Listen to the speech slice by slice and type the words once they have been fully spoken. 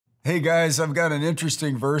Hey guys, I've got an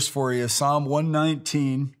interesting verse for you, Psalm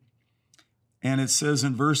 119, and it says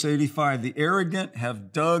in verse 85, the arrogant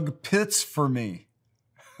have dug pits for me,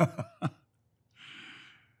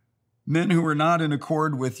 men who are not in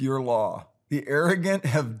accord with your law. The arrogant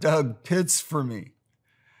have dug pits for me,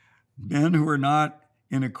 men who are not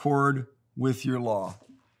in accord with your law.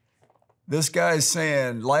 This guy's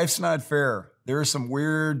saying life's not fair. There are some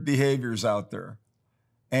weird behaviors out there.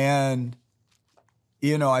 And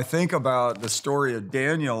I think about the story of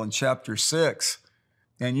Daniel in chapter 6,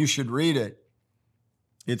 and you should read it.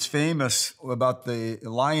 It's famous about the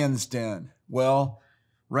lion's den. Well,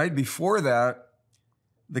 right before that,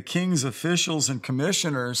 the king's officials and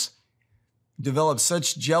commissioners developed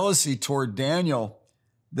such jealousy toward Daniel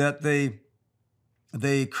that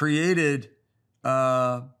they created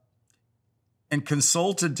and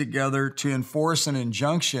consulted together to enforce an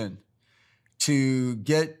injunction to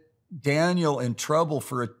get Daniel in trouble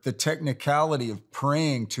for the technicality of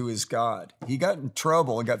praying to his God. He got in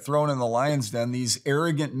trouble and got thrown in the lion's den. These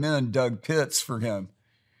arrogant men dug pits for him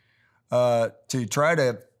to try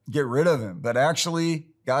to get rid of him. But actually,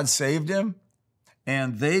 God saved him,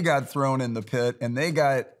 and they got thrown in the pit, and they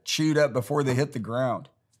got chewed up before they hit the ground.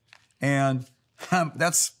 And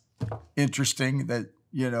that's interesting that,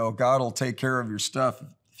 God will take care of your stuff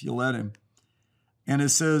if you let him. And it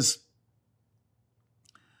says,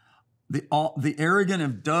 the arrogant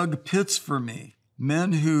have dug pits for me,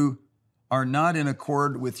 men who are not in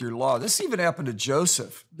accord with your law. This even happened to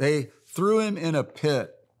Joseph. They threw him in a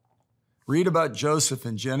pit. Read about Joseph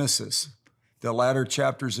in Genesis, the latter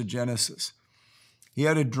chapters of Genesis. He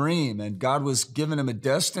had a dream, and God was giving him a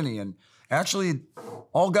destiny. And actually,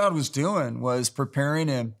 all God was doing was preparing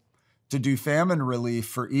him to do famine relief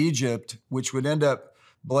for Egypt, which would end up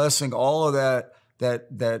blessing all of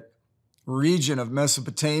that region of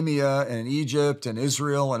Mesopotamia and Egypt and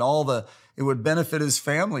Israel and it would benefit his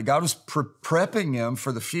family. God was prepping him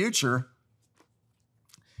for the future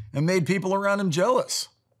and made people around him jealous.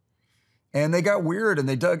 And they got weird and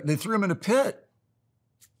they threw him in a pit.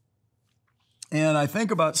 And I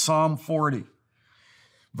think about Psalm 40,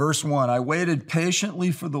 verse 1. I waited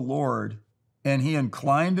patiently for the Lord, and he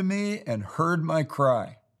inclined to me and heard my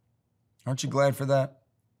cry. Aren't you glad for that?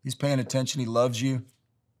 He's paying attention. He loves you.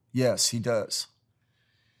 Yes, he does.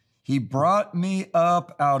 He brought me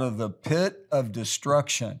up out of the pit of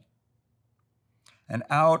destruction and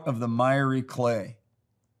out of the miry clay.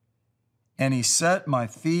 And he set my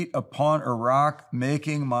feet upon a rock,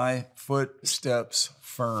 making my footsteps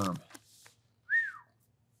firm.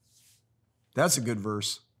 That's a good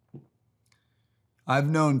verse. I've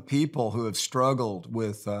known people who have struggled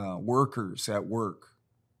with workers at work.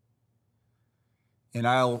 And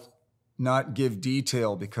I'll not give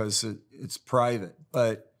detail because it's private,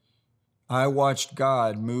 but I watched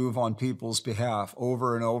God move on people's behalf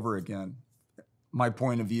over and over again. My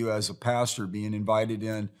point of view as a pastor, being invited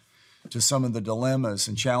in to some of the dilemmas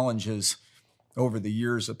and challenges over the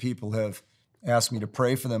years that people have asked me to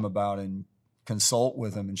pray for them about and consult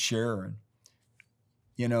with them and share. And,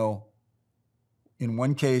 in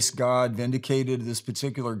one case, God vindicated this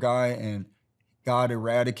particular guy, and God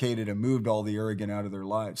eradicated and moved all the arrogant out of their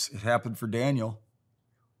lives. It happened for Daniel.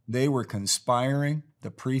 They were conspiring, the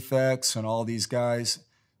prefects and all these guys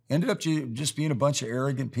ended up just being a bunch of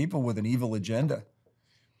arrogant people with an evil agenda.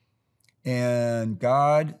 And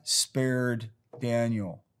God spared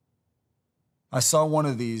Daniel. I saw one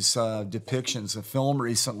of these depictions, a film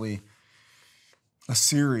recently, a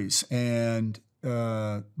series, and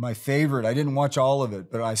my favorite, I didn't watch all of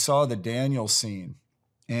it, but I saw the Daniel scene.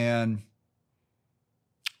 And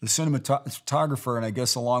the cinematographer, and I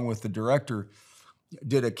guess along with the director,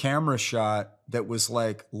 did a camera shot that was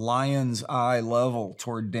like lion's eye level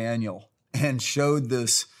toward Daniel and showed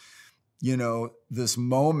this, this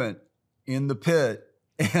moment in the pit.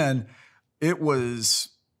 And it was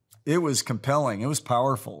compelling. It was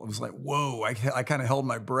powerful. It was like, whoa, I kind of held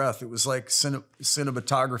my breath. It was like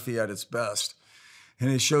cinematography at its best. And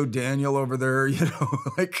it showed Daniel over there,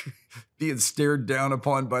 like being stared down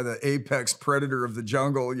upon by the apex predator of the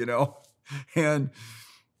jungle, And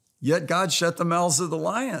yet God shut the mouths of the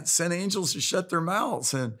lions, sent angels to shut their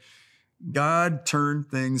mouths. And God turned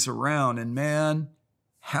things around. And man,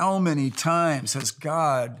 how many times has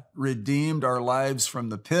God redeemed our lives from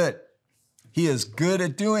the pit? He is good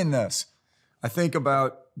at doing this. I think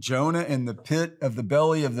about Jonah in the pit of the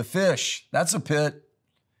belly of the fish. That's a pit.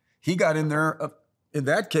 He got in there. In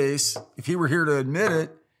that case, if he were here to admit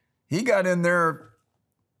it, he got in there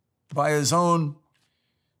by his own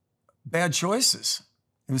bad choices.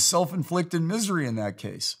 It was self-inflicted misery in that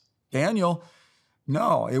case. Daniel,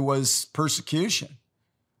 no, it was persecution.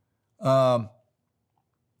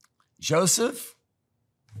 Joseph,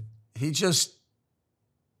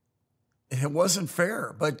 it wasn't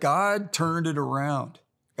fair, but God turned it around.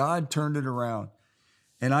 God turned it around.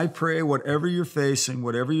 And I pray whatever you're facing,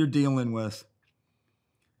 whatever you're dealing with,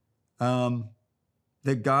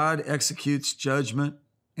 that God executes judgment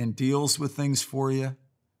and deals with things for you,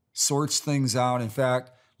 sorts things out. In fact,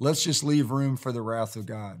 let's just leave room for the wrath of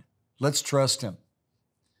God. Let's trust him.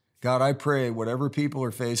 God, I pray whatever people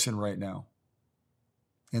are facing right now,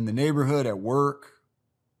 in the neighborhood, at work,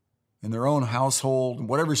 in their own household,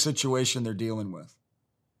 whatever situation they're dealing with,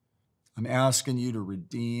 I'm asking you to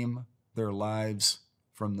redeem their lives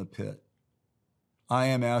from the pit. I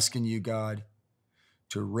am asking you, God,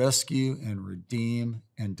 to rescue and redeem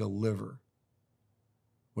and deliver.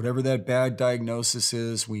 Whatever that bad diagnosis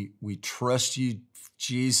is, we trust you,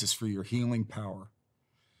 Jesus, for your healing power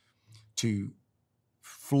to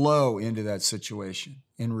flow into that situation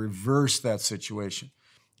and reverse that situation.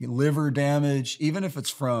 Liver damage, even if it's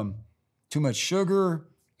from too much sugar,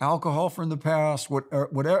 alcohol from the past,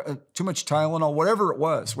 whatever, too much Tylenol, whatever it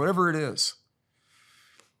was, whatever it is.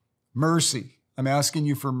 Mercy. I'm asking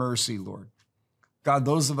you for mercy, Lord. God,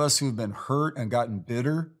 those of us who have been hurt and gotten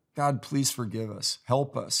bitter, God, please forgive us.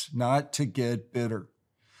 Help us not to get bitter.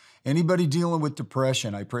 Anybody dealing with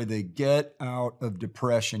depression, I pray they get out of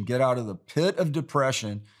depression, get out of the pit of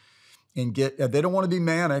depression and they don't want to be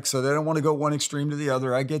manic, so they don't want to go one extreme to the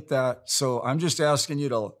other. I get that. So I'm just asking you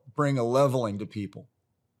to bring a leveling to people,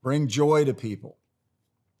 bring joy to people,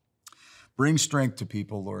 bring strength to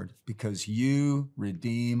people, Lord, because you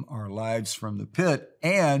redeem our lives from the pit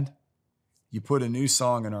and you put a new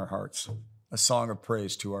song in our hearts, a song of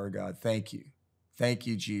praise to our God. Thank you. Thank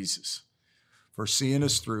you, Jesus, for seeing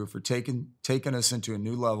us through, for taking us into a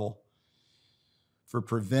new level, for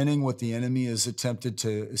preventing what the enemy has attempted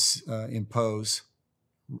to impose,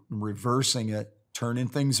 reversing it, turning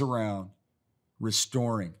things around,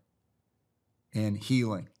 restoring and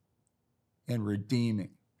healing and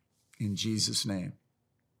redeeming. In Jesus' name,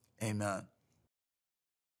 amen.